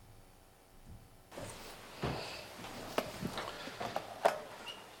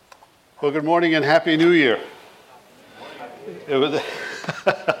Well, good morning and Happy New Year.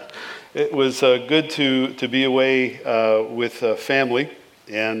 It was good to be away with family,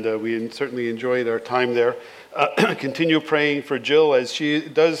 and we certainly enjoyed our time there. Continue praying for Jill as she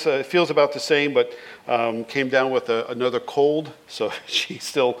does, feels about the same, but came down with another cold, so she's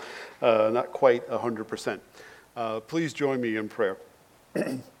still not quite 100%. Please join me in prayer.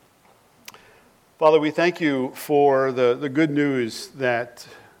 Father, we thank you for the good news that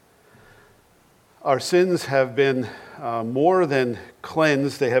our sins have been more than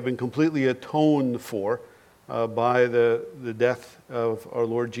cleansed. They have been completely atoned for by the death of our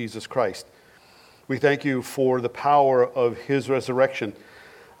Lord Jesus Christ. We thank you for the power of his resurrection,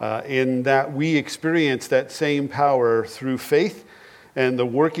 in that we experience that same power through faith and the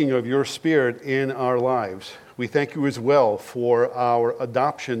working of your Spirit in our lives. We thank you as well for our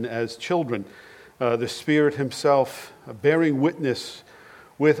adoption as children, the Spirit himself bearing witness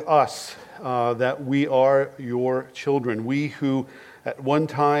with us that we are your children. We who at one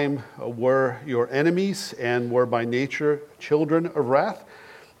time were your enemies and were by nature children of wrath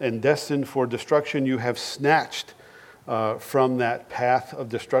and destined for destruction, you have snatched from that path of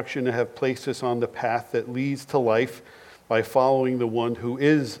destruction and have placed us on the path that leads to life by following the one who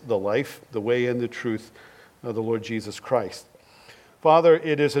is the life, the way and the truth, the Lord Jesus Christ. Father,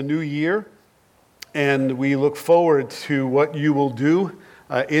 it is a new year, and we look forward to what you will do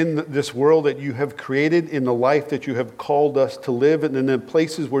in this world that you have created, in the life that you have called us to live, and in the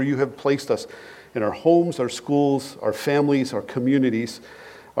places where you have placed us, in our homes, our schools, our families, our communities,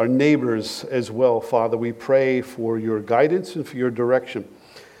 our neighbors as well. Father, we pray for your guidance and for your direction.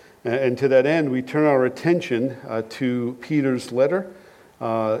 And to that end, we turn our attention to Peter's letter,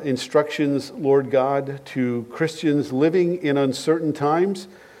 instructions, Lord God, to Christians living in uncertain times,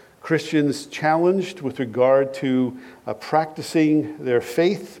 Christians challenged with regard to practicing their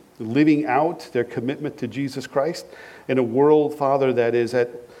faith, living out their commitment to Jesus Christ in a world, Father, that is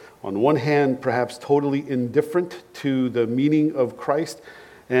on one hand, perhaps totally indifferent to the meaning of Christ,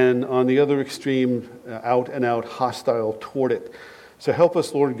 and on the other extreme, out and out hostile toward it. So help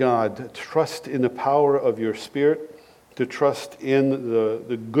us, Lord God, to trust in the power of your Spirit, to trust in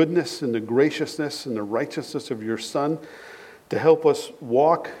the goodness and the graciousness and the righteousness of your Son, to help us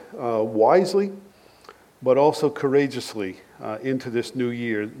walk wisely, but also courageously into this new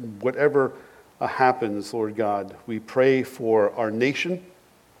year. Whatever happens, Lord God, we pray for our nation,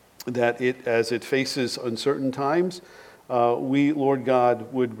 that as it faces uncertain times, we, Lord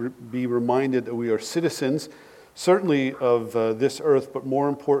God, would be reminded that we are citizens, certainly of this earth, but more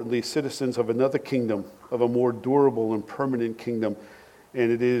importantly, citizens of another kingdom, of a more durable and permanent kingdom.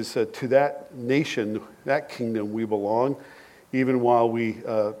 And it is to that nation, that kingdom we belong, even while we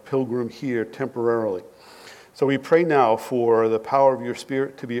pilgrim here temporarily. So we pray now for the power of your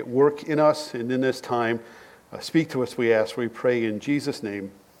Spirit to be at work in us and in this time. Speak to us, we ask, we pray in Jesus'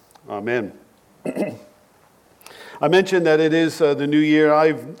 name. Amen. I mentioned that it is the new year.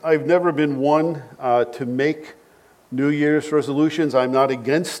 I've never been one to make New Year's resolutions. I'm not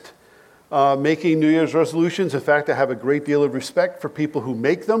against making New Year's resolutions. In fact, I have a great deal of respect for people who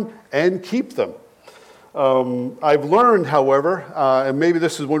make them and keep them. I've learned, however, and maybe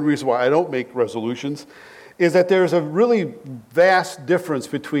this is one reason why I don't make resolutions, is that there's a really vast difference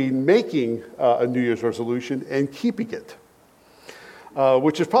between making a New Year's resolution and keeping it,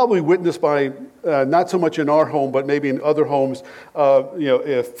 which is probably witnessed by, not so much in our home, but maybe in other homes,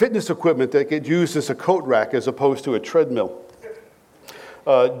 fitness equipment that get used as a coat rack as opposed to a treadmill.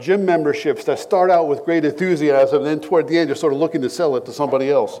 Gym memberships that start out with great enthusiasm, and then toward the end you're sort of looking to sell it to somebody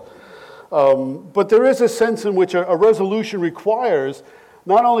else. But there is a sense in which a resolution requires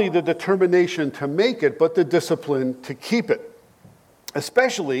not only the determination to make it, but the discipline to keep it,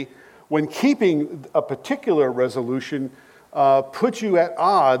 especially when keeping a particular resolution puts you at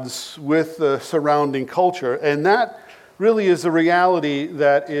odds with the surrounding culture. And that really is the reality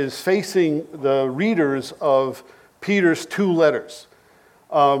that is facing the readers of Peter's two letters.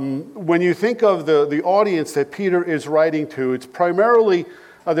 When you think of the audience that Peter is writing to, it's primarily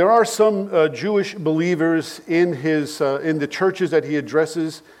there are some Jewish believers in the churches that he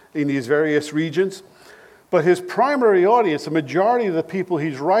addresses in these various regions, but his primary audience, the majority of the people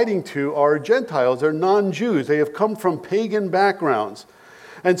he's writing to, are Gentiles. They're non-Jews. They have come from pagan backgrounds.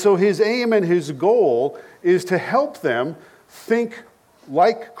 And so his aim and his goal is to help them think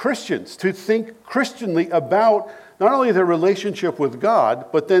like Christians, to think Christianly about not only their relationship with God,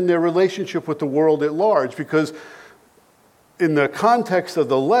 but then their relationship with the world at large, because in the context of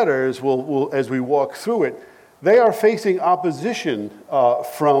the letters, as we walk through it, they are facing opposition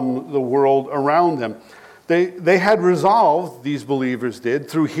from the world around them. They had resolved, these believers did,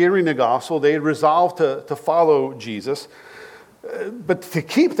 through hearing the gospel, they had resolved to follow Jesus. But to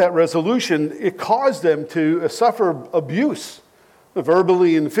keep that resolution, it caused them to suffer abuse,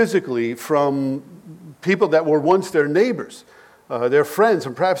 verbally and physically, from people that were once their neighbors, their friends,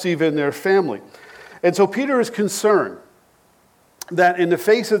 and perhaps even their family. And so Peter is concerned that in the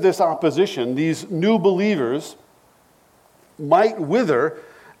face of this opposition, these new believers might wither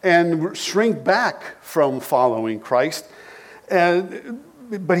and shrink back from following Christ.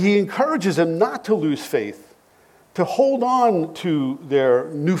 But he encourages them not to lose faith, to hold on to their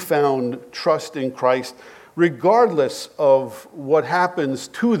newfound trust in Christ, regardless of what happens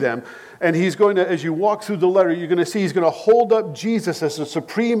to them. And he's going to, as you walk through the letter, you're going to see he's going to hold up Jesus as a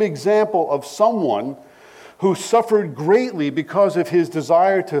supreme example of someone who suffered greatly because of his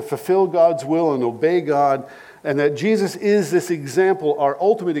desire to fulfill God's will and obey God, and that Jesus is this example, our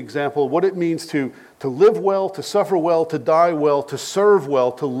ultimate example of what it means to live well, to suffer well, to die well, to serve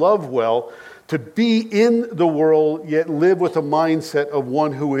well, to love well, to be in the world, yet live with a mindset of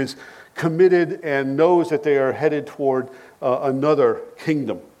one who is committed and knows that they are headed toward another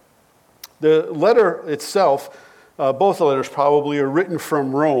kingdom. The letter itself, both the letters probably, are written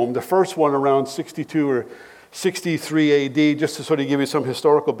from Rome. The first one around 62 or 63 AD, just to sort of give you some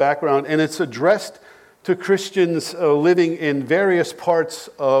historical background. And it's addressed to Christians living in various parts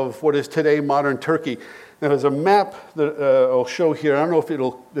of what is today modern Turkey. Now, there's a map that I'll show here. I don't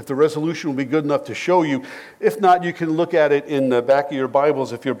know if the resolution will be good enough to show you. If not, you can look at it in the back of your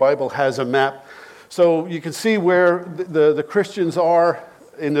Bibles if your Bible has a map. So you can see where the Christians are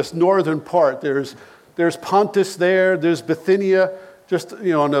in this northern part. There's Pontus there. There's Bithynia, just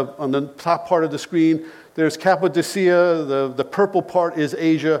on the top part of the screen. There's Cappadocia. The purple part is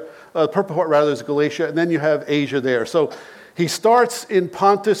Asia. The purple part rather is Galatia, and then you have Asia there. So he starts in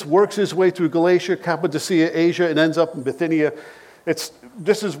Pontus, works his way through Galatia, Cappadocia, Asia, and ends up in Bithynia.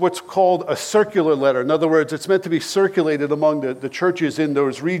 This is what's called a circular letter. In other words, it's meant to be circulated among the churches in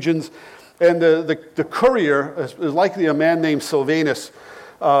those regions. And the courier is likely a man named Silvanus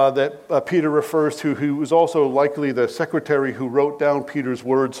that Peter refers to, who was also likely the secretary who wrote down Peter's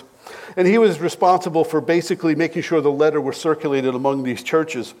words. And he was responsible for basically making sure the letter was circulated among these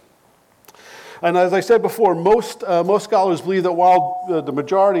churches. And as I said before, most scholars believe that while the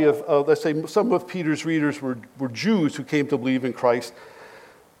majority of, let's say, some of Peter's readers were Jews who came to believe in Christ,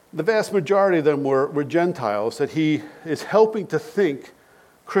 the vast majority of them were Gentiles that he is helping to think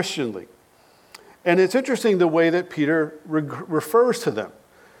Christianly. And it's interesting the way that Peter refers to them.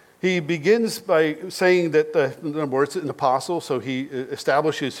 He begins by saying that, in other words, an apostle, so he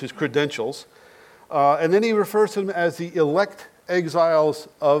establishes his credentials. And then he refers to them as the elect exiles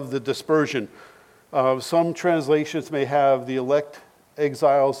of the dispersion. Some translations may have the elect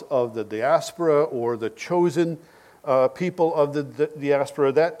exiles of the diaspora or the chosen people of the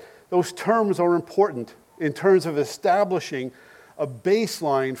diaspora. Those terms are important in terms of establishing a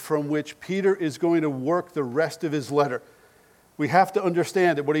baseline from which Peter is going to work the rest of his letter. We have to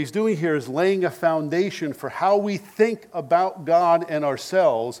understand that what he's doing here is laying a foundation for how we think about God and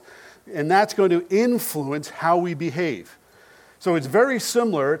ourselves, and that's going to influence how we behave. So it's very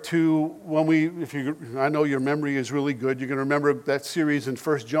similar to when I know your memory is really good, you're going to remember that series in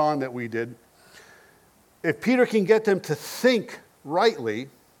 1 John that we did. If Peter can get them to think rightly,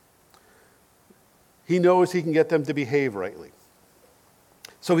 he knows he can get them to behave rightly.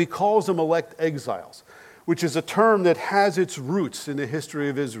 So he calls them elect exiles, which is a term that has its roots in the history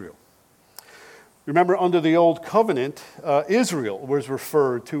of Israel. Remember, under the Old Covenant, Israel was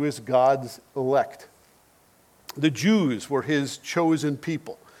referred to as God's elect. The Jews were his chosen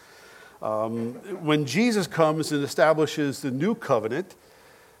people. When Jesus comes and establishes the new covenant,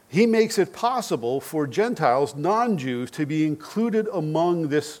 he makes it possible for Gentiles, non-Jews, to be included among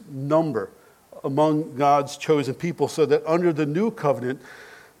this number, among God's chosen people, so that under the new covenant,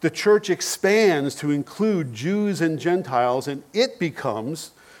 the church expands to include Jews and Gentiles, and it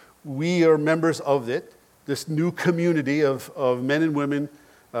becomes, we are members of it, this new community of men and women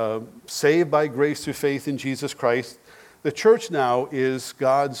saved by grace through faith in Jesus Christ. The church now is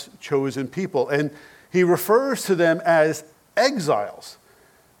God's chosen people, and he refers to them as exiles.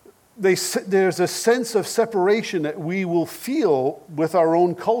 There's a sense of separation that we will feel with our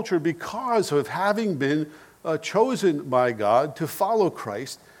own culture because of having been chosen by God to follow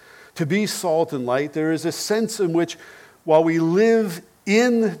Christ, to be salt and light. There is a sense in which, while we live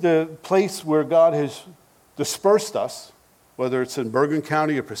in the place where God has dispersed us, whether it's in Bergen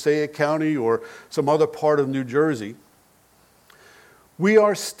County or Passaic County or some other part of New Jersey, we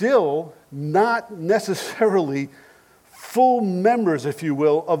are still not necessarily full members, if you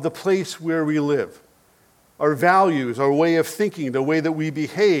will, of the place where we live. our values, our way of thinking, the way that we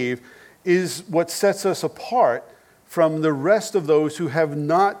behave is what sets us apart from the rest of those who have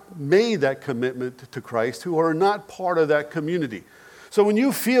not made that commitment to Christ, who are not part of that community. So when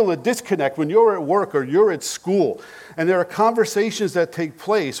you feel a disconnect, when you're at work or you're at school, and there are conversations that take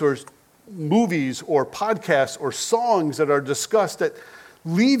place, or movies or podcasts or songs that are discussed that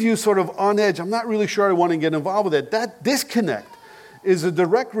leave you sort of on edge, I'm not really sure I want to get involved with it. That disconnect is a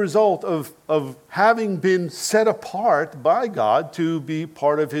direct result of having been set apart by God to be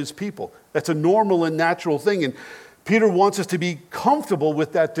part of his people. That's a normal and natural thing. And Peter wants us to be comfortable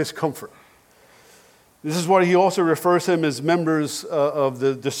with that discomfort. This is why he also refers to them as members of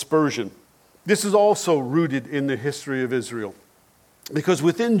the dispersion. This is also rooted in the history of Israel. Because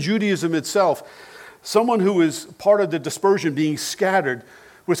within Judaism itself, someone who is part of the dispersion, being scattered,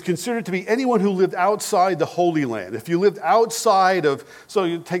 was considered to be anyone who lived outside the Holy Land. If you lived outside of, so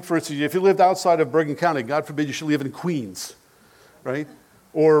you take for instance, if you lived outside of Bergen County, God forbid you should live in Queens, right?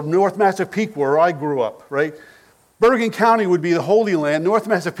 Or North Massapequa, where I grew up, right? Bergen County would be the Holy Land. North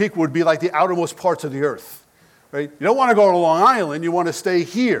Massapequa would be like the outermost parts of the earth, right? You don't want to go to Long Island, you want to stay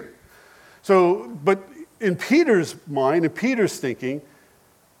here. So, but in Peter's mind, in Peter's thinking,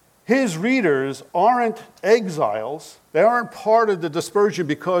 his readers aren't exiles. They aren't part of the dispersion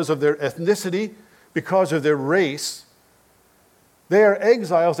because of their ethnicity, because of their race. They are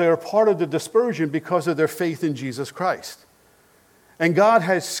exiles. They are part of the dispersion because of their faith in Jesus Christ. And God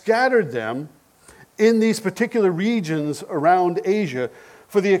has scattered them in these particular regions around Asia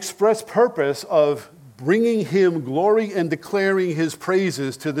for the express purpose of bringing him glory and declaring his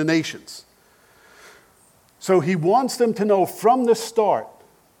praises to the nations. So he wants them to know from the start,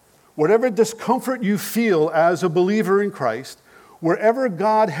 whatever discomfort you feel as a believer in Christ, wherever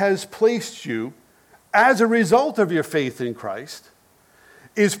God has placed you as a result of your faith in Christ,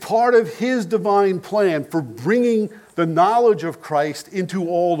 is part of his divine plan for bringing the knowledge of Christ into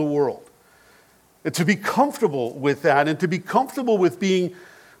all the world. And to be comfortable with that, and to be comfortable with being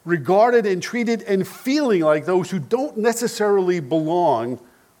regarded and treated and feeling like those who don't necessarily belong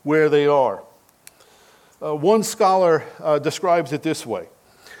where they are. One scholar describes it this way,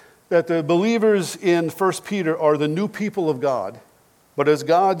 that the believers in 1 Peter are the new people of God, but as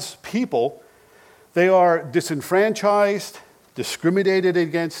God's people, they are disenfranchised, discriminated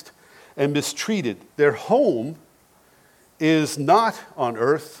against, and mistreated. Their home is not on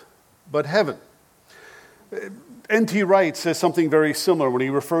earth, but heaven. N.T. Wright says something very similar when he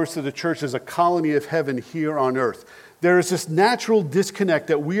refers to the church as a colony of heaven here on earth. There is this natural disconnect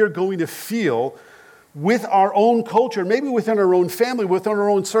that we are going to feel with our own culture, maybe within our own family, within our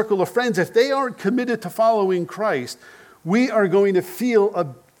own circle of friends. If they aren't committed to following Christ, we are going to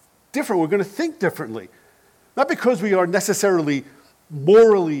feel different. We're going to think differently. Not because we are necessarily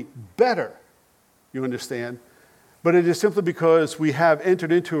morally better, you understand, but it is simply because we have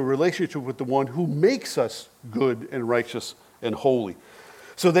entered into a relationship with the one who makes us good and righteous and holy.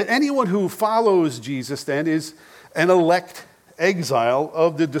 So that anyone who follows Jesus then is an elect exile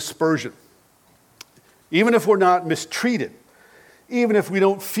of the dispersion. Even if we're not mistreated, even if we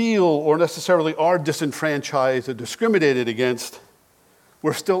don't feel or necessarily are disenfranchised or discriminated against,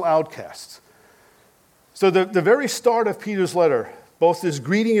 we're still outcasts. So the very start of Peter's letter, both his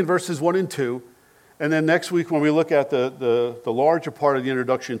greeting in verses 1 and 2, and then next week when we look at the larger part of the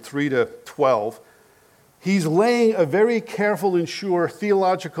introduction, 3 to 12, he's laying a very careful and sure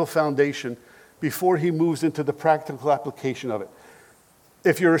theological foundation before he moves into the practical application of it.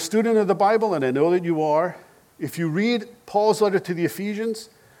 If you're a student of the Bible, and I know that you are, if you read Paul's letter to the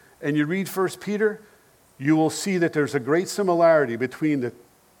Ephesians and you read 1 Peter, you will see that there's a great similarity between the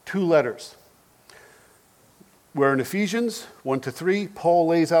two letters. Where in Ephesians 1 to 3, Paul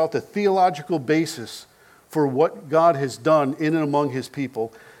lays out the theological basis for what God has done in and among his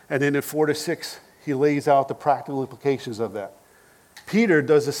people. And then in 4 to 6, he lays out the practical implications of that. Peter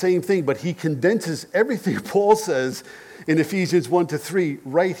does the same thing, but he condenses everything Paul says in Ephesians 1 to 3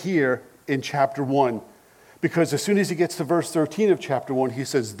 right here in chapter 1. Because as soon as he gets to verse 13 of chapter 1, he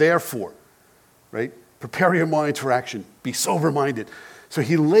says, therefore, right? Prepare your minds for action. Be sober-minded. So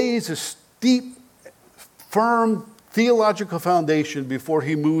he lays a steep, firm theological foundation before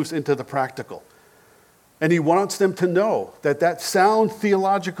he moves into the practical. And he wants them to know that that sound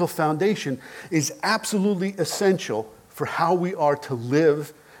theological foundation is absolutely essential for how we are to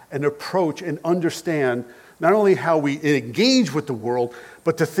live and approach and understand not only how we engage with the world,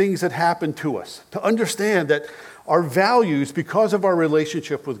 but the things that happen to us. To understand that our values, because of our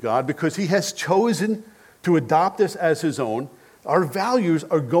relationship with God, because he has chosen to adopt us as his own, our values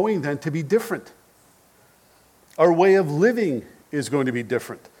are going then to be different. Our way of living is going to be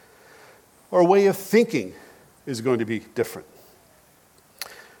different. Our way of thinking is going to be different.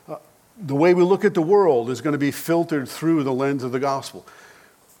 The way we look at the world is going to be filtered through the lens of the gospel.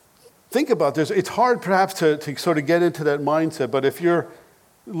 Think about this. It's hard perhaps to sort of get into that mindset, but if you're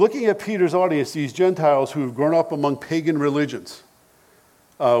looking at Peter's audience, these Gentiles who've grown up among pagan religions,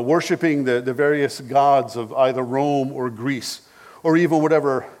 worshiping the various gods of either Rome or Greece, or even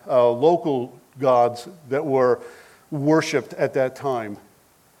whatever local gods that were worshipped at that time.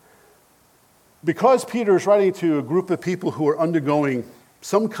 Because Peter is writing to a group of people who are undergoing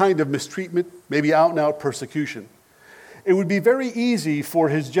some kind of mistreatment, maybe out-and-out persecution, it would be very easy for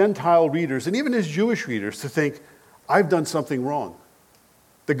his Gentile readers and even his Jewish readers to think, I've done something wrong.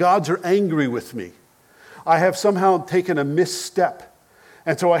 The gods are angry with me. I have somehow taken a misstep.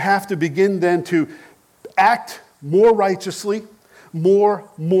 And so I have to begin then to act more righteously, more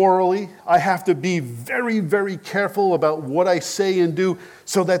morally. I have to be very, very careful about what I say and do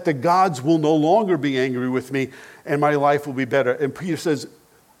so that the gods will no longer be angry with me and my life will be better. And Peter says,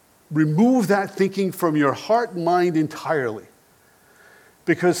 remove that thinking from your heart and mind entirely.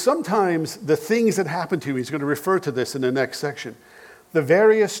 Because sometimes the things that happen to you, he's going to refer to this in the next section, the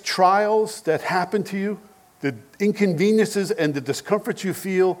various trials that happen to you, the inconveniences and the discomforts you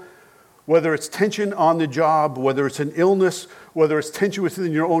feel, whether it's tension on the job, whether it's an illness, whether it's tension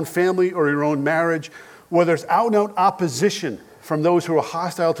within your own family or your own marriage, whether it's out-and-out opposition from those who are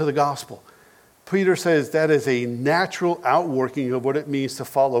hostile to the gospel. Peter says that is a natural outworking of what it means to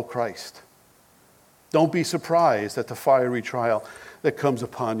follow Christ. Don't be surprised at the fiery trial that comes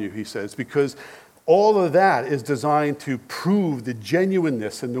upon you, he says, because all of that is designed to prove the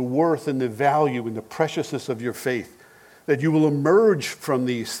genuineness and the worth and the value and the preciousness of your faith, that you will emerge from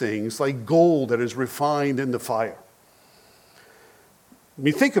these things like gold that is refined in the fire. I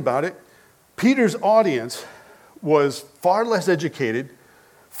mean, think about it. Peter's audience was far less educated,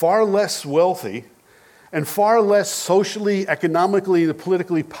 far less wealthy, and far less socially, economically, and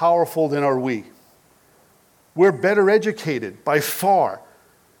politically powerful than are we. We're better educated by far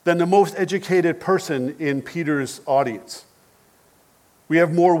than the most educated person in Peter's audience. We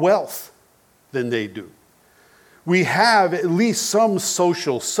have more wealth than they do. We have at least some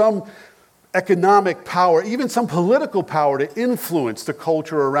social, some economic power, even some political power to influence the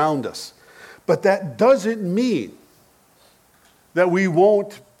culture around us. But that doesn't mean that we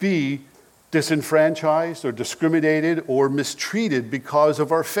won't be disenfranchised or discriminated or mistreated because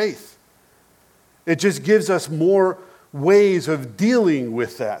of our faith. It just gives us more ways of dealing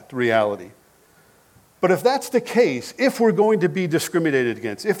with that reality. But if that's the case, if we're going to be discriminated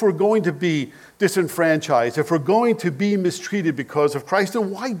against, if we're going to be disenfranchised, if we're going to be mistreated because of Christ,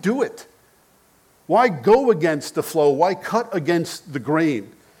 then why do it? Why go against the flow? Why cut against the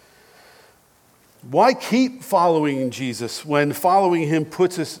grain? Why keep following Jesus when following him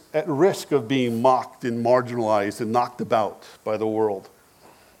puts us at risk of being mocked and marginalized and knocked about by the world?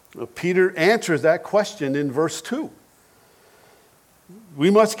 Peter answers that question in verse 2. We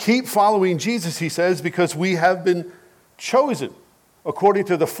must keep following Jesus, he says, because we have been chosen according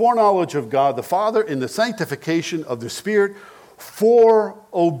to the foreknowledge of God the Father in the sanctification of the Spirit for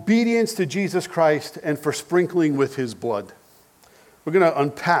obedience to Jesus Christ and for sprinkling with his blood. We're going to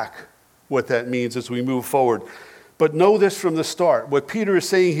unpack what that means as we move forward. But know this from the start. What Peter is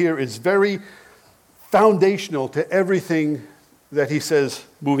saying here is very foundational to everything that he says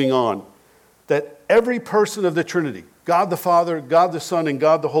moving on. That every person of the Trinity, God the Father, God the Son, and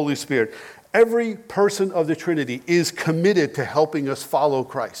God the Holy Spirit, every person of the Trinity is committed to helping us follow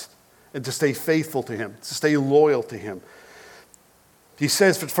Christ and to stay faithful to him, to stay loyal to him. He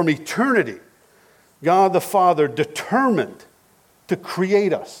says that from eternity, God the Father determined to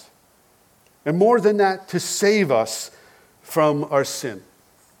create us. And more than that, to save us from our sin.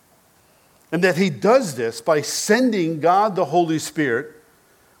 And that he does this by sending God the Holy Spirit.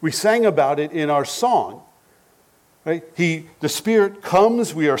 We sang about it in our song. Right? The Spirit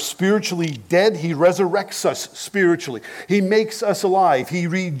comes, we are spiritually dead. He resurrects us spiritually. He makes us alive. He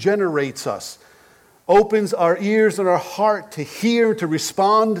regenerates us. Opens our ears and our heart to hear, to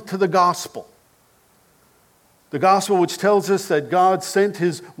respond to the gospel. The gospel which tells us that God sent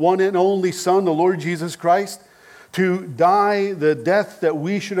his one and only Son, the Lord Jesus Christ, to die the death that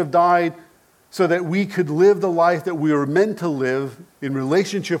we should have died so that we could live the life that we were meant to live in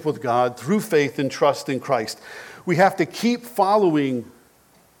relationship with God through faith and trust in Christ. We have to keep following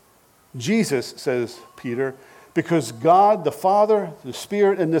Jesus, says Peter, because God, the Father, the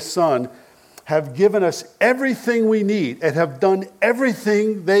Spirit, and the Son have given us everything we need and have done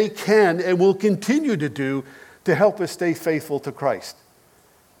everything they can and will continue to do to help us stay faithful to Christ.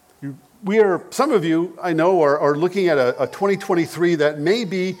 Some of you, I know, are looking at a 2023 that may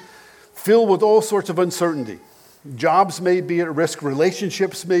be filled with all sorts of uncertainty. Jobs may be at risk.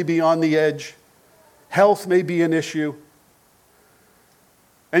 Relationships may be on the edge. Health may be an issue.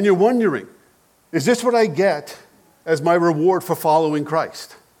 And you're wondering, is this what I get as my reward for following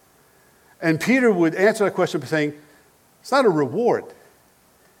Christ? And Peter would answer that question by saying, it's not a reward.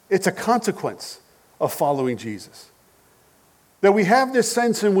 It's a consequence of following Jesus. That we have this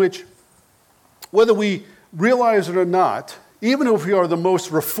sense in which, whether we realize it or not, even if we are the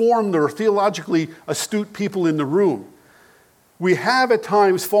most reformed or theologically astute people in the room, we have at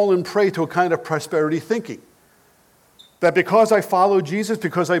times fallen prey to a kind of prosperity thinking. That because I follow Jesus,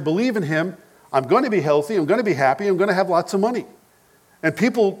 because I believe in him, I'm going to be healthy, I'm going to be happy, I'm going to have lots of money. And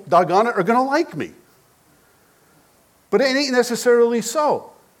people, doggone it, are going to like me. But it ain't necessarily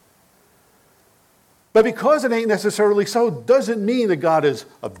so. But because it ain't necessarily so, doesn't mean that God has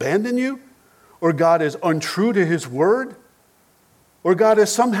abandoned you, or God is untrue to his word, or God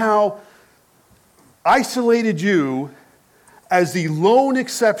has somehow isolated you as the lone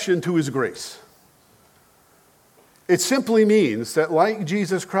exception to his grace. It simply means that, like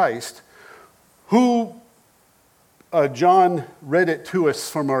Jesus Christ, who John read it to us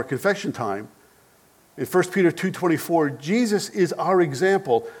from our confession time, in 1 Peter 2:24, Jesus is our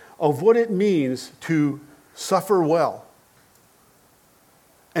example of what it means to suffer well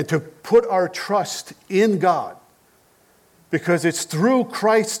and to put our trust in God, because it's through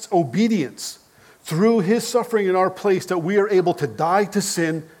Christ's obedience, through his suffering in our place, that we are able to die to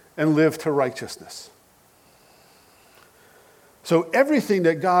sin and live to righteousness. So everything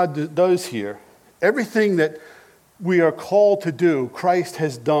that God does here, everything that we are called to do, Christ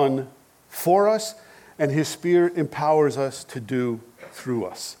has done for us, and his Spirit empowers us to do through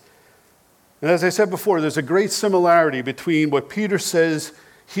us. And as I said before, there's a great similarity between what Peter says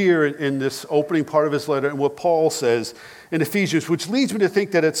here in this opening part of his letter and what Paul says in Ephesians, which leads me to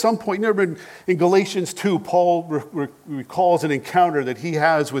think that at some point, remember in Galatians 2, Paul recalls an encounter that he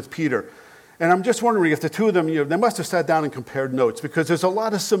has with Peter. And I'm just wondering if the two of them, they must have sat down and compared notes, because there's a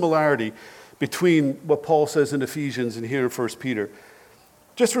lot of similarity between what Paul says in Ephesians and here in 1 Peter.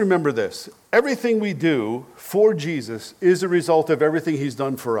 Just remember this. Everything we do for Jesus is a result of everything he's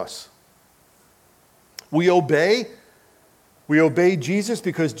done for us. We obey Jesus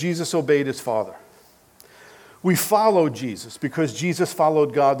because Jesus obeyed his Father. We follow Jesus because Jesus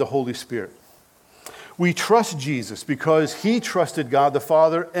followed God the Holy Spirit. We trust Jesus because he trusted God the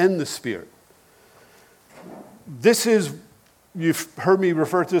Father and the Spirit. This is, you've heard me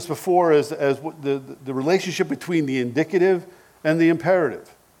refer to this before as the relationship between the indicative and the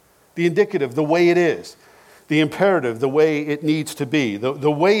imperative. The indicative, the way it is. The imperative, the way it needs to be.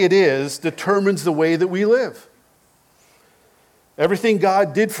 The way it is determines the way that we live. Everything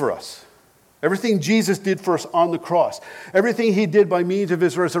God did for us, everything Jesus did for us on the cross, everything he did by means of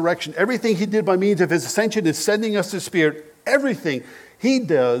his resurrection, everything he did by means of his ascension and sending us the Spirit, everything he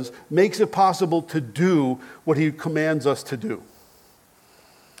does makes it possible to do what he commands us to do.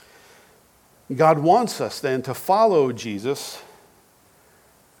 God wants us then to follow Jesus,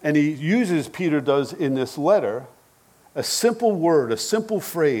 and he uses, Peter does in this letter, a simple word, a simple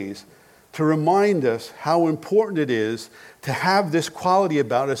phrase to remind us how important it is to have this quality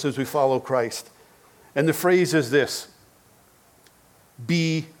about us as we follow Christ. And the phrase is this: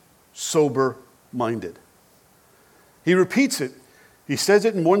 be sober-minded. He repeats it. He says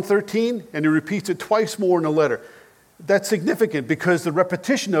it in 1:13, and he repeats it twice more in the letter. That's significant because the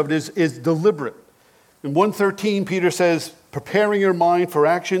repetition of it is deliberate. In 1:13, Peter says, preparing your mind for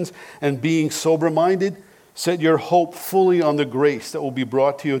actions and being sober-minded, set your hope fully on the grace that will be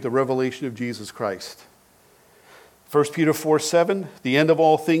brought to you at the revelation of Jesus Christ. 1 Peter 4:7, the end of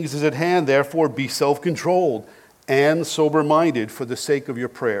all things is at hand, therefore be self-controlled and sober-minded for the sake of your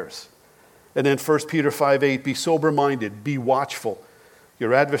prayers. And then 1 Peter 5:8, be sober-minded, be watchful.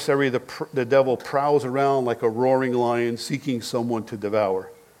 Your adversary, the devil, prowls around like a roaring lion seeking someone to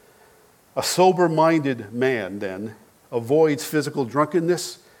devour. A sober-minded man, then, avoids physical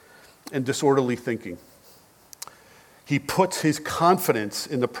drunkenness and disorderly thinking. He puts his confidence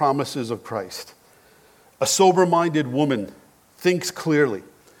in the promises of Christ. A sober-minded woman thinks clearly.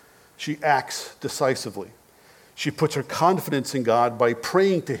 She acts decisively. She puts her confidence in God by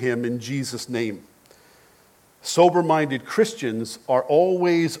praying to him in Jesus' name. Sober-minded Christians are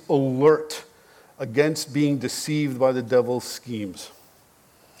always alert against being deceived by the devil's schemes.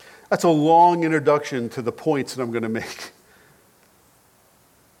 That's a long introduction to the points that I'm going to make,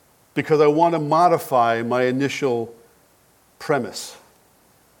 because I want to modify my initial premise.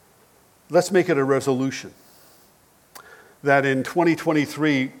 Let's make it a resolution that in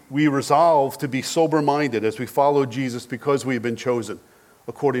 2023 we resolve to be sober-minded as we follow Jesus because we've been chosen,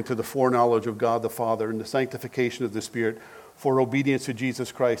 according to the foreknowledge of God the Father and the sanctification of the Spirit, for obedience to Jesus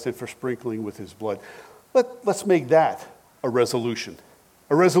Christ and for sprinkling with his blood. Let's make that a resolution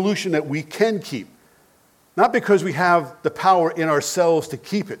that we can keep. Not because we have the power in ourselves to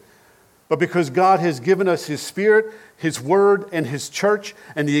keep it, but because God has given us his Spirit, his word, and his church,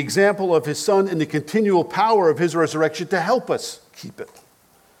 and the example of his Son and the continual power of his resurrection to help us keep it.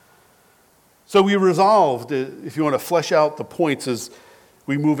 So we resolved, if you want to flesh out the points as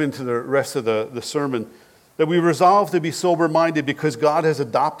we move into the rest of the sermon, that we resolve to be sober-minded because God has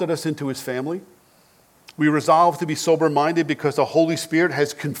adopted us into his family. We resolve to be sober-minded because the Holy Spirit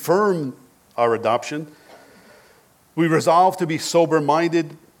has confirmed our adoption. We resolve to be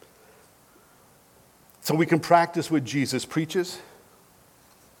sober-minded so we can practice what Jesus preaches.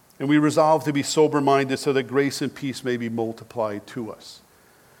 And we resolve to be sober-minded so that grace and peace may be multiplied to us.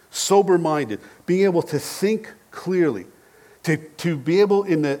 Sober-minded, being able to think clearly, to be able,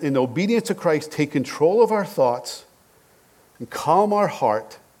 in obedience to Christ, take control of our thoughts and calm our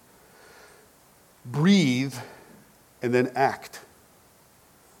heart, breathe, and then act.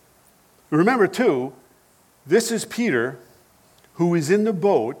 Remember, too, this is Peter who is in the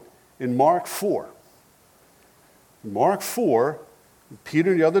boat in Mark 4. In Mark 4,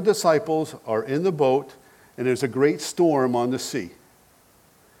 Peter and the other disciples are in the boat, and there's a great storm on the sea.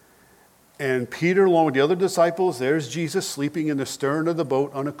 And Peter, along with the other disciples, there's Jesus sleeping in the stern of the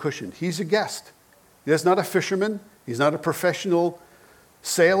boat on a cushion. He's a guest. He's not a fisherman. He's not a professional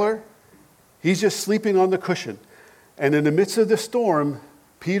sailor. He's just sleeping on the cushion. And in the midst of the storm,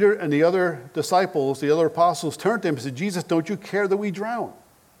 Peter and the other disciples, the other apostles, turned to him and said, Jesus, don't you care that we drown?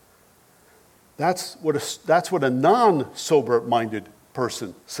 That's what a non-sober-minded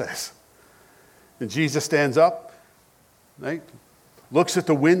person says. And Jesus stands up, right? Looks at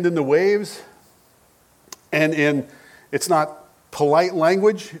the wind and the waves, and it's not polite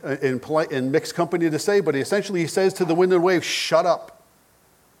language in mixed company to say, but essentially he says to the wind and the waves, shut up,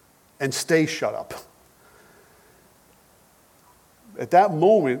 and stay shut up. At that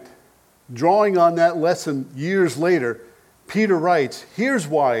moment, drawing on that lesson years later, Peter writes, here's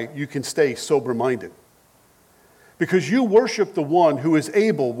why you can stay sober-minded. Because you worship the one who is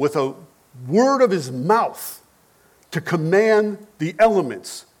able, with a word of his mouth, to command the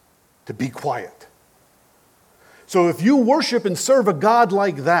elements to be quiet. So if you worship and serve a God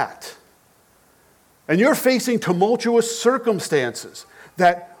like that, and you're facing tumultuous circumstances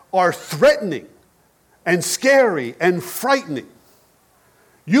that are threatening and scary and frightening,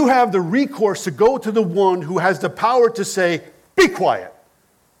 you have the recourse to go to the one who has the power to say, be quiet,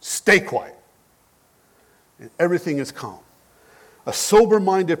 stay quiet. And everything is calm. A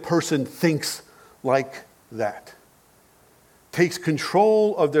sober-minded person thinks like that. Takes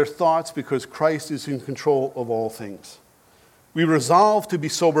control of their thoughts because Christ is in control of all things. We resolve to be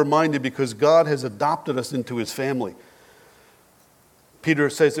sober-minded because God has adopted us into his family. Peter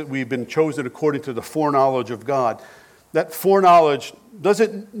says that we've been chosen according to the foreknowledge of God. That foreknowledge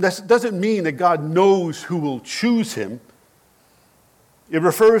doesn't mean that God knows who will choose him. It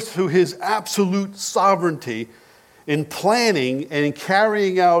refers to his absolute sovereignty in planning and in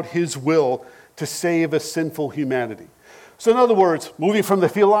carrying out his will to save a sinful humanity. So in other words, moving from the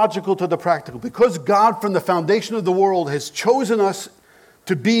theological to the practical, because God from the foundation of the world has chosen us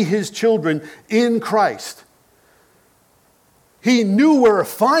to be his children in Christ, he knew where to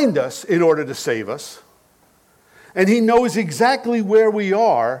find us in order to save us. And he knows exactly where we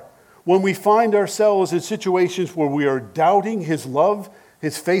are when we find ourselves in situations where we are doubting his love,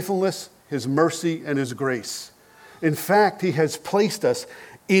 his faithfulness, his mercy, and his grace. In fact, he has placed us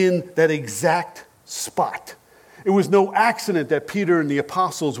in that exact spot. It was no accident that Peter and the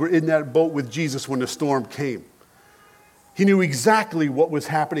apostles were in that boat with Jesus when the storm came. He knew exactly what was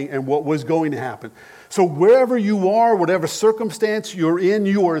happening and what was going to happen. So wherever you are, whatever circumstance you're in,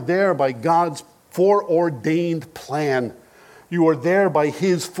 you are there by God's foreordained plan. You are there by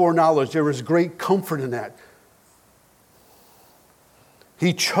his foreknowledge. There is great comfort in that.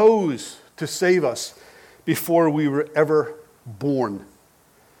 He chose to save us before we were ever born.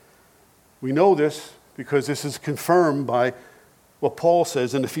 We know this because this is confirmed by what Paul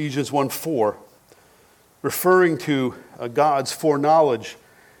says in Ephesians 1:4, referring to God's foreknowledge.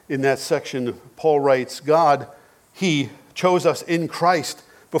 In that section, Paul writes, God, he chose us in Christ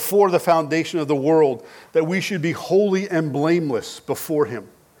before the foundation of the world, that we should be holy and blameless before him.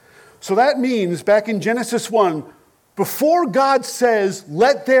 So that means, back in Genesis 1, before God says,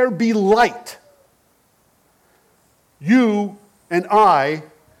 let there be light, you and I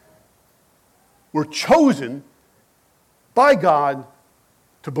were chosen by God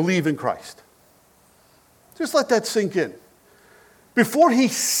to believe in Christ. Just let that sink in. before he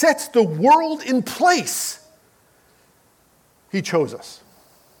sets the world in place, he chose us.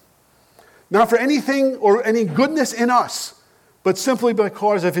 Not for anything or any goodness in us, but simply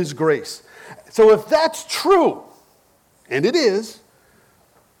because of his grace. So if that's true, and it is,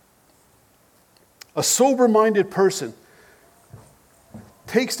 a sober-minded person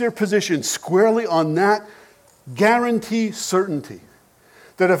takes their position squarely on that guarantee certainty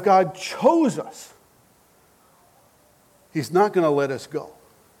that if God chose us, he's not going to let us go,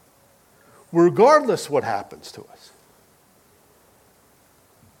 regardless what happens to us.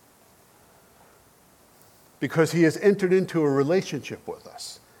 Because he has entered into a relationship with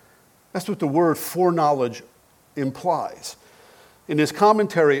us. That's what the word foreknowledge implies. In his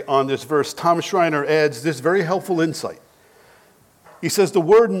commentary on this verse, Tom Schreiner adds this very helpful insight. He says the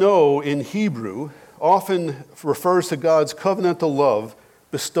word know in Hebrew often refers to God's covenantal love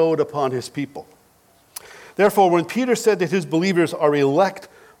bestowed upon his people. Therefore, when Peter said that his believers are elect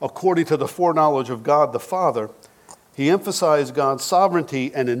according to the foreknowledge of God the Father, he emphasized God's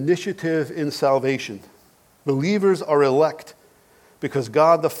sovereignty and initiative in salvation. Believers are elect because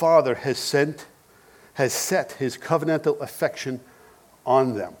God the Father has set his covenantal affection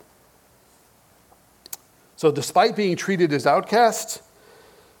on them. So despite being treated as outcasts,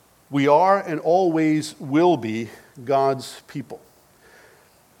 we are and always will be God's people.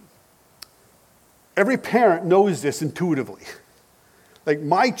 Every parent knows this intuitively. Like,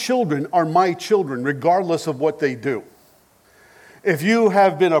 my children are my children regardless of what they do. If you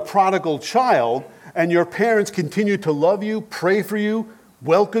have been a prodigal child and your parents continue to love you, pray for you,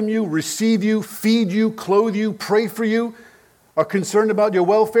 welcome you, receive you, feed you, clothe you, pray for you, are concerned about your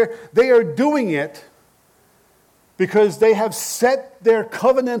welfare, they are doing it because they have set their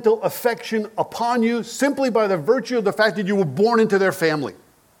covenantal affection upon you simply by the virtue of the fact that you were born into their family.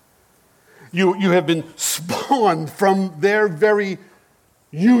 You have been spawned from their very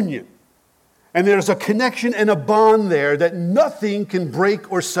union. And there's a connection and a bond there that nothing can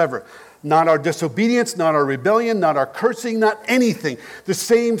break or sever. Not our disobedience, not our rebellion, not our cursing, not anything. The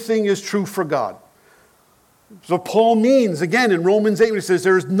same thing is true for God. So Paul means, again, in Romans 8, when he says,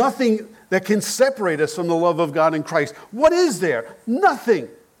 there is nothing that can separate us from the love of God in Christ. What is there? Nothing.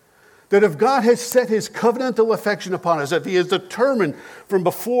 That if God has set his covenantal affection upon us, if he is determined from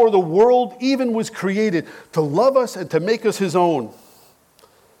before the world even was created to love us and to make us his own,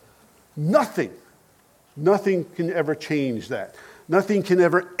 nothing can ever change that. Nothing can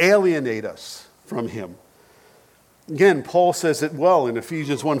ever alienate us from him. Again, Paul says it well in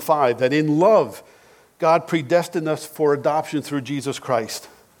Ephesians 1:5, that in love, God predestined us for adoption through Jesus Christ,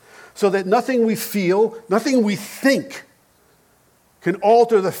 so that nothing we feel, nothing we think can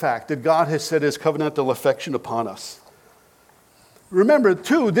alter the fact that God has set his covenantal affection upon us. Remember,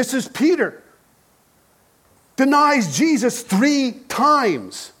 too, this is Peter. Denies Jesus 3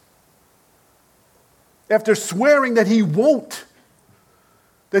 times after swearing that he won't,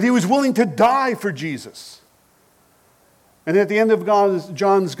 that he was willing to die for Jesus. And at the end of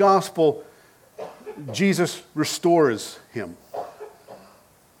John's gospel, Jesus restores him.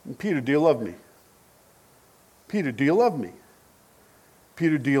 And Peter, do you love me? Peter, do you love me?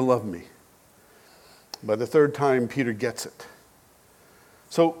 Peter, do you love me? By the 3rd time, Peter gets it.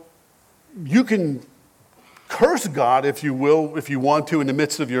 So you can curse God, if you will, if you want to, in the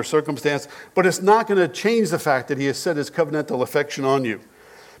midst of your circumstance, but it's not going to change the fact that he has set his covenantal affection on you.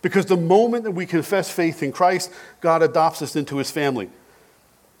 Because the moment that we confess faith in Christ, God adopts us into his family.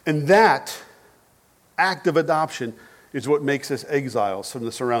 And that act of adoption is what makes us exiles from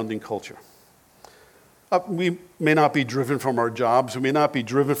the surrounding culture. We may not be driven from our jobs, we may not be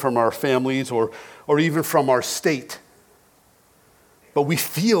driven from our families or even from our state, but we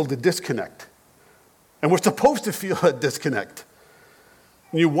feel the disconnect. And we're supposed to feel that disconnect.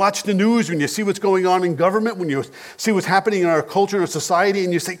 When you watch the news, when you see what's going on in government, when you see what's happening in our culture and society,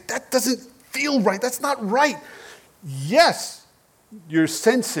 and you say, that doesn't feel right, that's not right. Yes, you're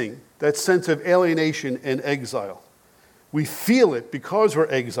sensing that sense of alienation and exile. We feel it because we're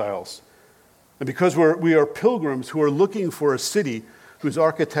exiles. And because we are pilgrims who are looking for a city whose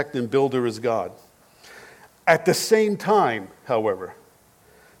architect and builder is God. At the same time, however,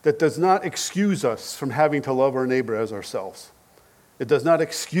 that does not excuse us from having to love our neighbor as ourselves. It does not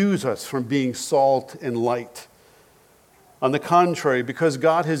excuse us from being salt and light. On the contrary, because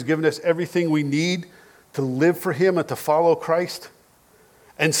God has given us everything we need to live for him and to follow Christ,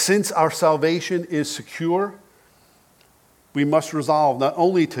 and since our salvation is secure, we must resolve not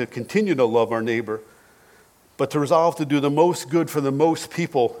only to continue to love our neighbor, but to resolve to do the most good for the most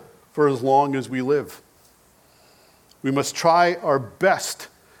people for as long as we live. We must try our best,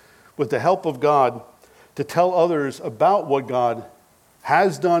 with the help of God, to tell others about what God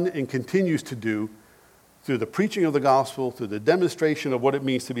has done and continues to do through the preaching of the gospel, through the demonstration of what it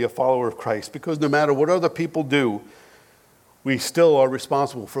means to be a follower of Christ. Because no matter what other people do, we still are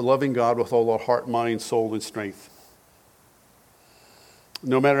responsible for loving God with all our heart, mind, soul, and strength.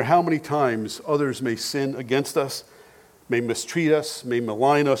 No matter how many times others may sin against us, may mistreat us, may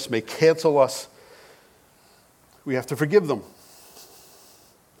malign us, may cancel us, we have to forgive them.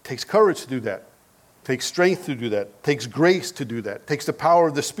 It takes courage to do that. It takes strength to do that. It takes grace to do that. It takes the power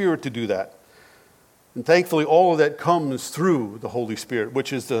of the Spirit to do that. And thankfully, all of that comes through the Holy Spirit,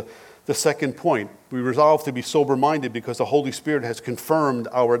 which is the second point. We resolve to be sober-minded because the Holy Spirit has confirmed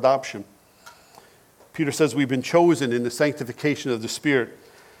our adoption. Peter says we've been chosen in the sanctification of the Spirit.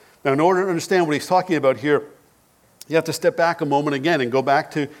 Now, in order to understand what he's talking about here, you have to step back a moment again and go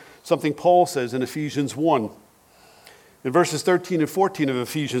back to something Paul says in Ephesians 1. In verses 13 and 14 of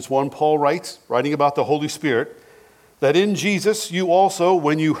Ephesians 1, Paul writes, writing about the Holy Spirit, that in Jesus you also,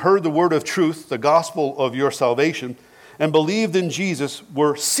 when you heard the word of truth, the gospel of your salvation, and believed in Jesus,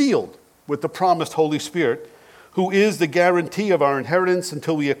 were sealed with the promised Holy Spirit, who is the guarantee of our inheritance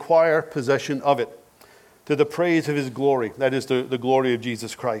until we acquire possession of it, to the praise of his glory, that is the glory of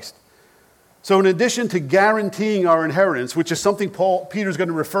Jesus Christ. So in addition to guaranteeing our inheritance, which is something Peter's going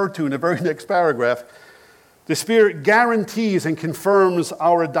to refer to in the very next paragraph, the Spirit guarantees and confirms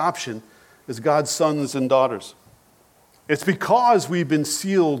our adoption as God's sons and daughters. It's because we've been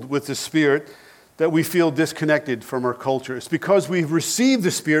sealed with the Spirit that we feel disconnected from our culture. It's because we've received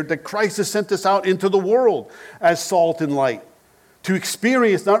the Spirit that Christ has sent us out into the world as salt and light to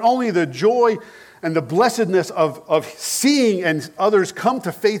experience not only the joy and the blessedness of seeing and others come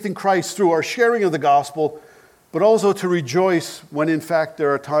to faith in Christ through our sharing of the gospel, but also to rejoice when in fact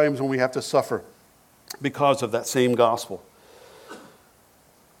there are times when we have to suffer because of that same gospel.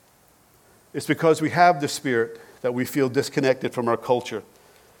 It's because we have the Spirit that we feel disconnected from our culture.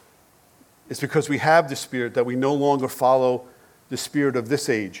 It's because we have the Spirit that we no longer follow the spirit of this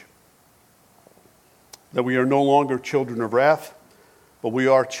age. That we are no longer children of wrath, but we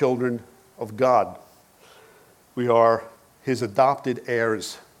are children of God. We are his adopted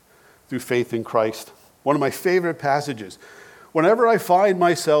heirs through faith in Christ. One of my favorite passages. Whenever I find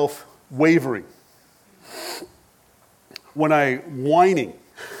myself wavering, when I'm whining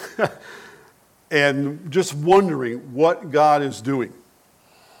and just wondering what God is doing,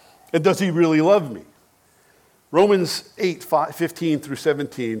 and does he really love me? Romans 8:15 through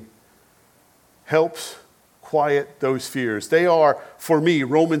 17 helps quiet those fears. They are, for me,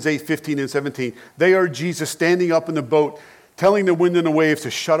 Romans 8:15 and 17, they are Jesus standing up in the boat, telling the wind and the waves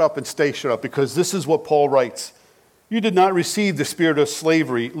to shut up and stay shut up, because this is what Paul writes. You did not receive the spirit of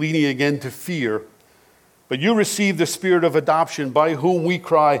slavery, leading again to fear, but you received the spirit of adoption, by whom we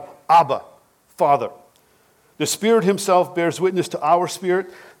cry, Abba, Father. The Spirit himself bears witness to our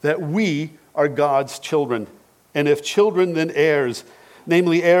spirit that we are God's children. And if children, then heirs,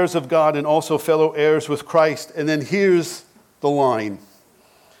 namely heirs of God and also fellow heirs with Christ. And then here's the line.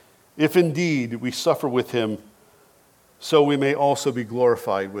 If indeed we suffer with him, so we may also be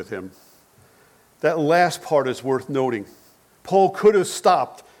glorified with him. That last part is worth noting. Paul could have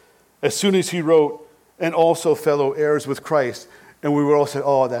stopped as soon as he wrote, and also fellow heirs with Christ. And we would all say,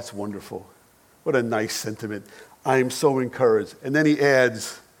 oh, that's wonderful. What a nice sentiment. I am so encouraged. And then he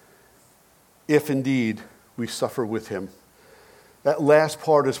adds, if indeed we suffer with him. That last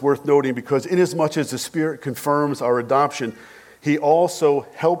part is worth noting because inasmuch as the Spirit confirms our adoption, he also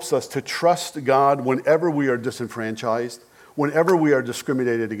helps us to trust God whenever we are disenfranchised, whenever we are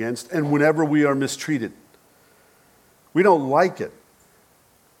discriminated against, and whenever we are mistreated. We don't like it.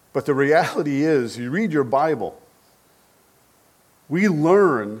 But the reality is, you read your Bible, we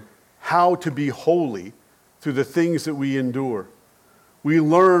learn how to be holy through the things that we endure. We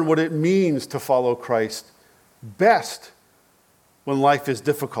learn what it means to follow Christ best when life is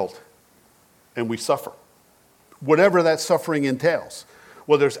difficult and we suffer. Whatever that suffering entails,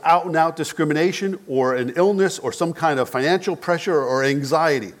 whether it's out-and-out discrimination or an illness or some kind of financial pressure or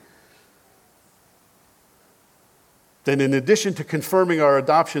anxiety. Then in addition to confirming our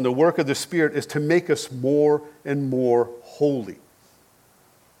adoption, the work of the Spirit is to make us more and more holy.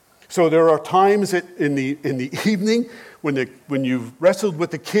 So there are times in the evening when you've wrestled with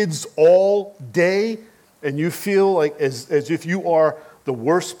the kids all day and you feel like as if you are the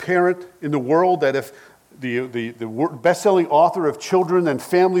worst parent in the world, that if the best-selling author of children and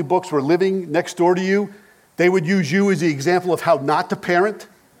family books were living next door to you, they would use you as the example of how not to parent.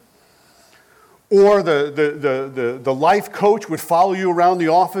 Or the life coach would follow you around the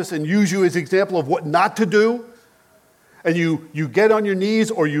office and use you as an example of what not to do. And you get on your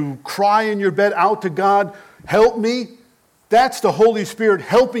knees or you cry in your bed out to God, help me. That's the Holy Spirit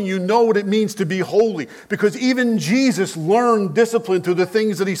helping you know what it means to be holy. Because even Jesus learned discipline through the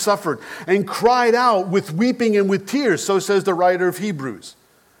things that he suffered and cried out with weeping and with tears. So says the writer of Hebrews.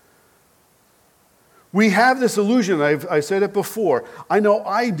 We have this illusion, I said it before, I know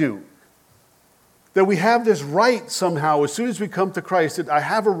I do, that we have this right somehow, as soon as we come to Christ, that I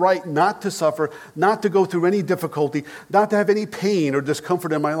have a right not to suffer, not to go through any difficulty, not to have any pain or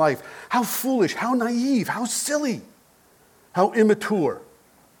discomfort in my life. How foolish, how naive, how silly, how immature,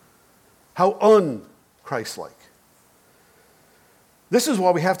 how un-Christ-like. This is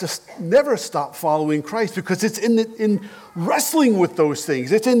why we have to never stop following Christ, because it's in wrestling with those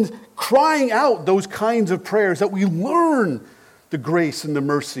things. It's in crying out those kinds of prayers that we learn the grace and the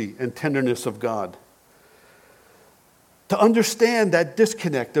mercy and tenderness of God. To understand that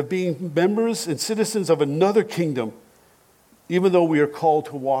disconnect of being members and citizens of another kingdom, even though we are called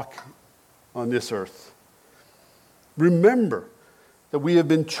to walk on this earth. Remember that we have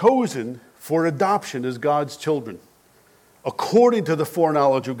been chosen for adoption as God's children, according to the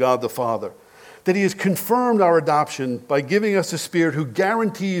foreknowledge of God the Father, that he has confirmed our adoption by giving us a Spirit who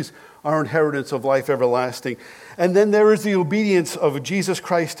guarantees our inheritance of life everlasting. And then there is the obedience of Jesus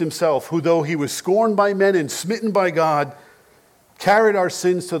Christ himself, who, though he was scorned by men and smitten by God, carried our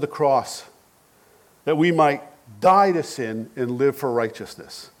sins to the cross, that we might die to sin and live for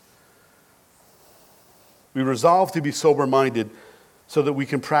righteousness. We resolve to be sober-minded so that we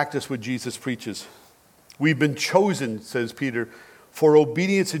can practice what Jesus preaches. We've been chosen, says Peter, for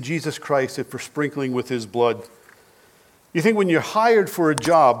obedience to Jesus Christ and for sprinkling with his blood. You think when you're hired for a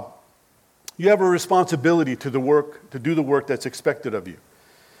job, you have a responsibility to do the work that's expected of you.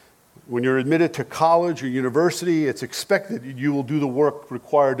 When you're admitted to college or university, it's expected you will do the work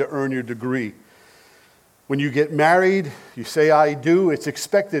required to earn your degree. When you get married, you say, I do. It's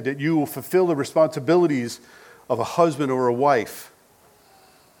expected that you will fulfill the responsibilities of a husband or a wife.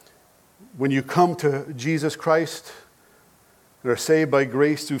 When you come to Jesus Christ and are saved by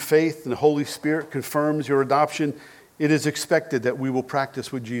grace through faith and the Holy Spirit confirms your adoption, it is expected that we will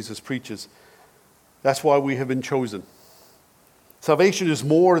practice what Jesus preaches. That's why we have been chosen. Salvation is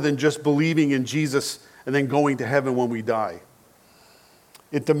more than just believing in Jesus and then going to heaven when we die.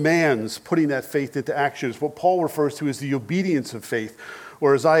 It demands putting that faith into action. It's what Paul refers to as the obedience of faith,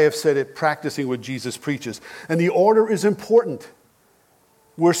 or as I have said it, practicing what Jesus preaches. And the order is important.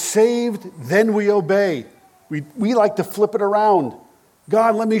 We're saved, then we obey. We like to flip it around.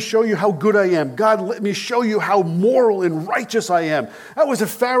 God, let me show you how good I am. God, let me show you how moral and righteous I am. That was a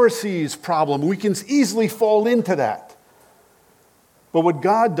Pharisee's problem. We can easily fall into that. But what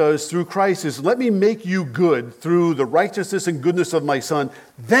God does through Christ is, let me make you good through the righteousness and goodness of my Son.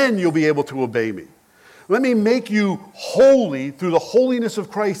 Then you'll be able to obey me. Let me make you holy through the holiness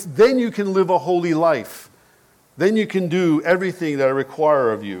of Christ. Then you can live a holy life. Then you can do everything that I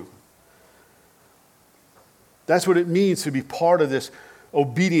require of you. That's what it means to be part of this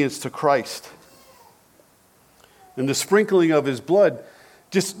obedience to Christ. And the sprinkling of his blood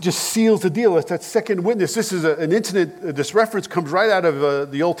just seals the deal. It's that second witness. This is an incident, this reference comes right out of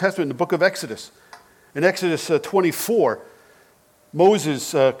the Old Testament in the book of Exodus. In Exodus 24,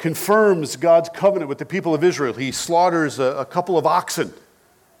 Moses confirms God's covenant with the people of Israel. He slaughters a couple of oxen,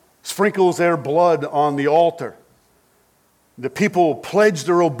 sprinkles their blood on the altar. The people pledge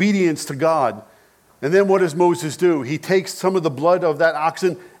their obedience to God. And then what does Moses do? He takes some of the blood of that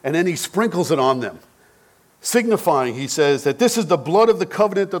oxen and then he sprinkles it on them, signifying, he says, that this is the blood of the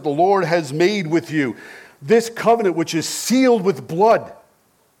covenant that the Lord has made with you. This covenant which is sealed with blood,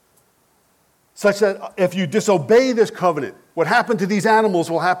 such that if you disobey this covenant, what happened to these animals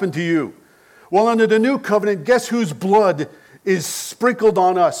will happen to you. Well, under the new covenant, guess whose blood is sprinkled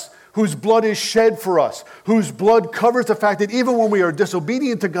on us? Whose blood is shed for us, whose blood covers the fact that even when we are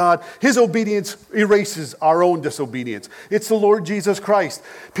disobedient to God, his obedience erases our own disobedience. It's the Lord Jesus Christ.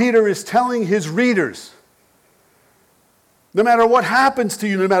 Peter is telling his readers, no matter what happens to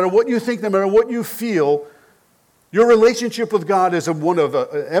you, no matter what you think, no matter what you feel, your relationship with God is one of an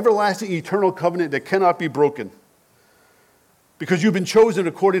everlasting, eternal covenant that cannot be broken. Because you've been chosen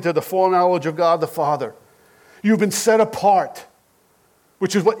according to the foreknowledge of God the Father. You've been set apart,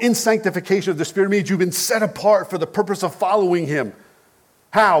 which is what in sanctification of the Spirit means. You've been set apart for the purpose of following him.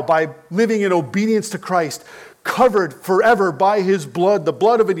 How? By living in obedience to Christ, covered forever by his blood, the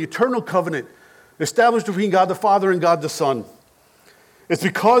blood of an eternal covenant, established between God the Father and God the Son. It's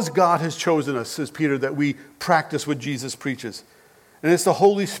because God has chosen us, says Peter, that we practice what Jesus preaches. And it's the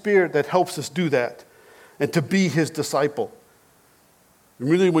Holy Spirit that helps us do that and to be his disciple.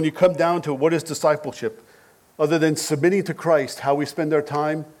 And really, when you come down to what is discipleship, other than submitting to Christ, how we spend our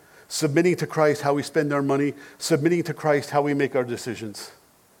time, submitting to Christ how we spend our money, submitting to Christ how we make our decisions.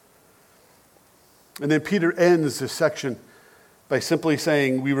 And then Peter ends this section by simply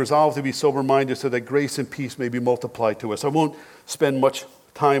saying, we resolve to be sober-minded so that grace and peace may be multiplied to us. I won't spend much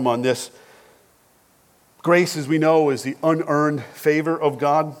time on this. Grace, as we know, is the unearned favor of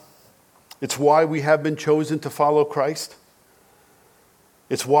God. It's why we have been chosen to follow Christ.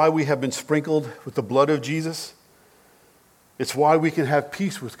 It's why we have been sprinkled with the blood of Jesus. It's why we can have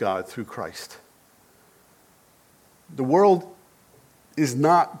peace with God through Christ. The world is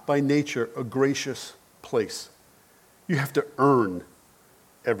not by nature a gracious place. You have to earn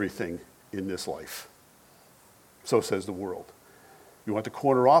everything in this life. So says the world. You want the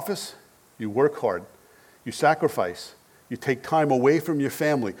corner office? You work hard. You sacrifice. You take time away from your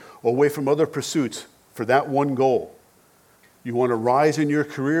family, away from other pursuits for that one goal. You want to rise in your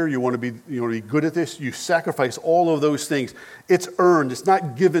career. You want to be good at this. You sacrifice all of those things. It's earned. It's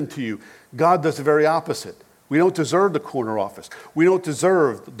not given to you. God does the very opposite. We don't deserve the corner office. We don't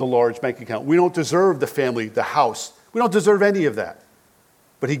deserve the large bank account. We don't deserve the family, the house. We don't deserve any of that.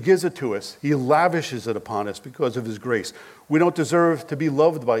 But he gives it to us. He lavishes it upon us because of his grace. We don't deserve to be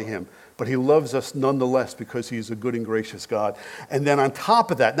loved by him, but he loves us nonetheless because he's a good and gracious God. And then on top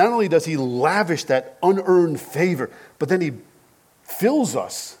of that, not only does he lavish that unearned favor, but then he fills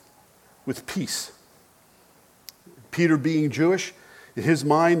us with peace. Peter, being Jewish, in his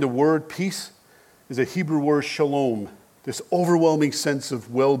mind, the word peace is a Hebrew word shalom, this overwhelming sense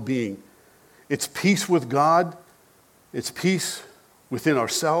of well-being. It's peace with God. It's peace within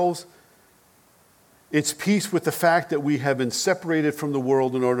ourselves. It's peace with the fact that we have been separated from the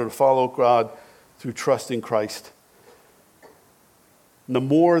world in order to follow God through trust in Christ. And the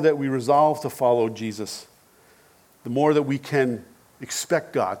more that we resolve to follow Jesus, the more that we can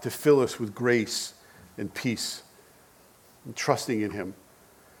expect God to fill us with grace and peace and trusting in him.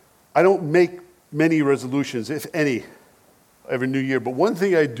 I don't make many resolutions, if any, every new year, but one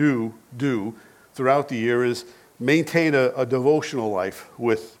thing I do throughout the year is maintain a devotional life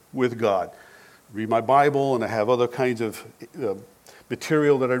with God. Read my Bible, and I have other kinds of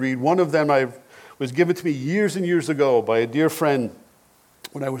material that I read. One of them was given to me years and years ago by a dear friend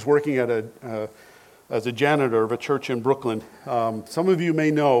when I was working at as a janitor of a church in Brooklyn. Some of you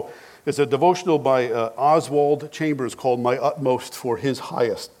may know, it's a devotional by Oswald Chambers called My Utmost for His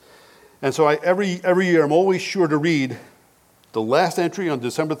Highest. And so every year I'm always sure to read the last entry on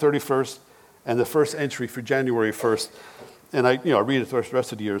December 31st and the first entry for January 1st. And I read it the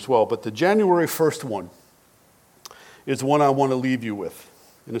rest of the year as well. But the January 1st one is one I want to leave you with.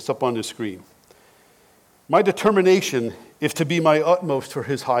 And it's up on the screen. My determination is to be my utmost for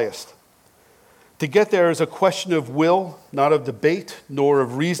his highest. To get there is a question of will, not of debate, nor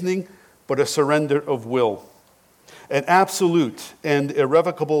of reasoning, but a surrender of will. An absolute and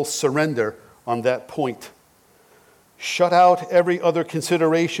irrevocable surrender on that point. Shut out every other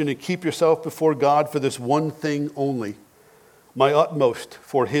consideration and keep yourself before God for this one thing only. My utmost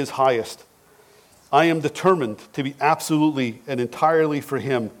for his highest. I am determined to be absolutely and entirely for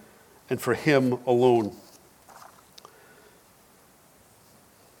him and for him alone.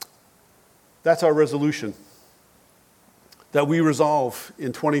 That's our resolution. That we resolve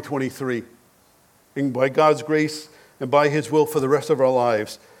in 2023, and by God's grace and by his will for the rest of our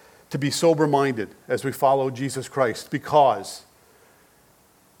lives, to be sober-minded as we follow Jesus Christ, because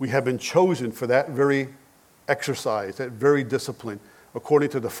we have been chosen for that very exercise, that very discipline, according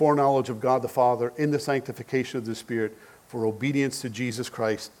to the foreknowledge of God the Father, in the sanctification of the Spirit, for obedience to Jesus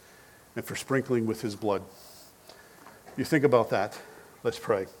Christ, and for sprinkling with his blood. You think about that. Let's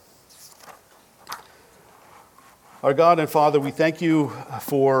pray. Our God and Father, we thank you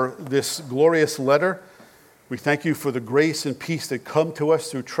for this glorious letter. We thank you for the grace and peace that come to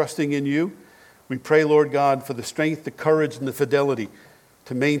us through trusting in you. We pray, Lord God, for the strength, the courage, and the fidelity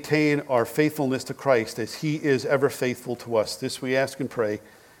to maintain our faithfulness to Christ as he is ever faithful to us. This we ask and pray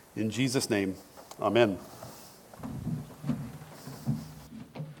in Jesus' name. Amen.